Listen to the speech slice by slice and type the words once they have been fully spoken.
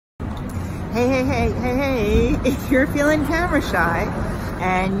Hey, if you're feeling camera shy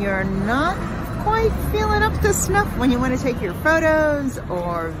and you're not quite feeling up to snuff when you want to take your photos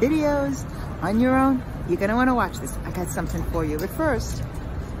or videos on your own, you're going to want to watch this. I got something for you. But first,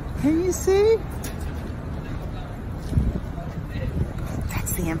 can you see?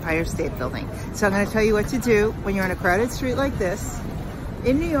 That's the Empire State Building. So I'm going to tell you what to do when you're on a crowded street like this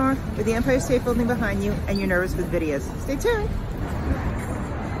in New York with the Empire State Building behind you and you're nervous with videos. Stay tuned.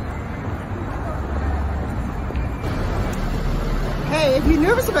 Hey, if you're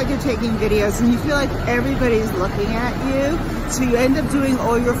nervous about you taking videos and you feel like everybody's looking at you, so you end up doing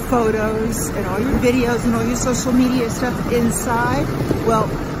all your photos and all your videos and all your social media stuff inside, well,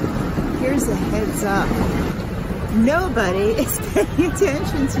 here's a heads up. Nobody is paying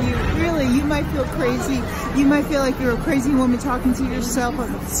attention to you. Really, you might feel crazy. You might feel like you're a crazy woman talking to yourself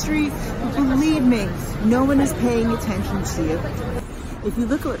on the street. But believe me, no one is paying attention to you. If you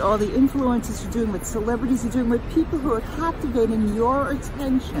look at what all the influencers are doing, what celebrities are doing, what people who are captivating your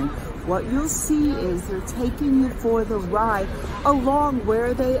attention, what you'll see is they're taking you for the ride along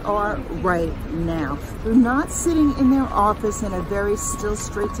where they are right now. They're not sitting in their office in a very still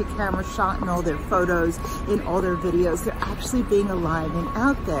straight to camera shot in all their photos, in all their videos. They're actually being alive and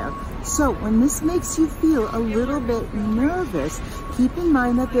out there. So when this makes you feel a little bit nervous, keep in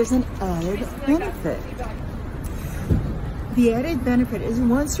mind that there's an added benefit. The added benefit is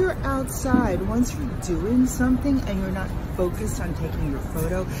once you're outside, once you're doing something and you're not focused on taking your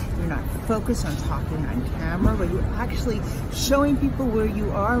photo, you're not focused on talking on camera, but you're actually showing people where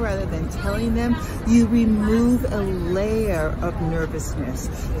you are rather than telling them, you remove a layer of nervousness.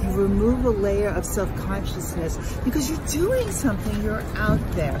 You remove a layer of self-consciousness because you're doing something, you're out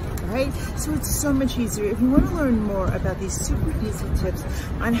there, right? So it's so much easier. If you want to learn more about these super easy tips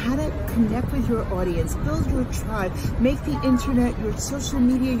on how to connect with your audience, build your tribe, make the internet, your social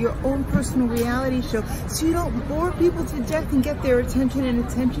media, your own personal reality show, so you don't bore people to death and get their attention, and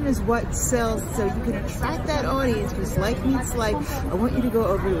attention is what sells, so you can attract that audience because like meets like. I want you to go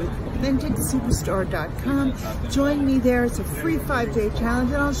over to AuthenticSuperstar.com. Join me there. It's a free 5-day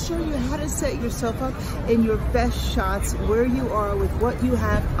challenge, and I'll show you how to set yourself up in your best shots where you are with what you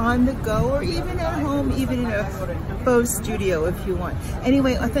have on the go, or even at home, even in a faux studio if you want.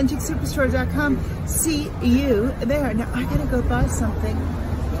 Anyway, AuthenticSuperstar.com. See you there. Now I gotta go buy something.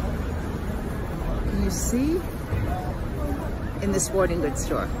 Can you see? In the sporting goods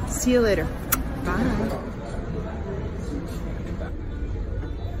store. See you later. Bye.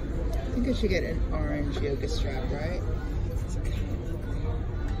 I think I should get an orange yoga strap, right?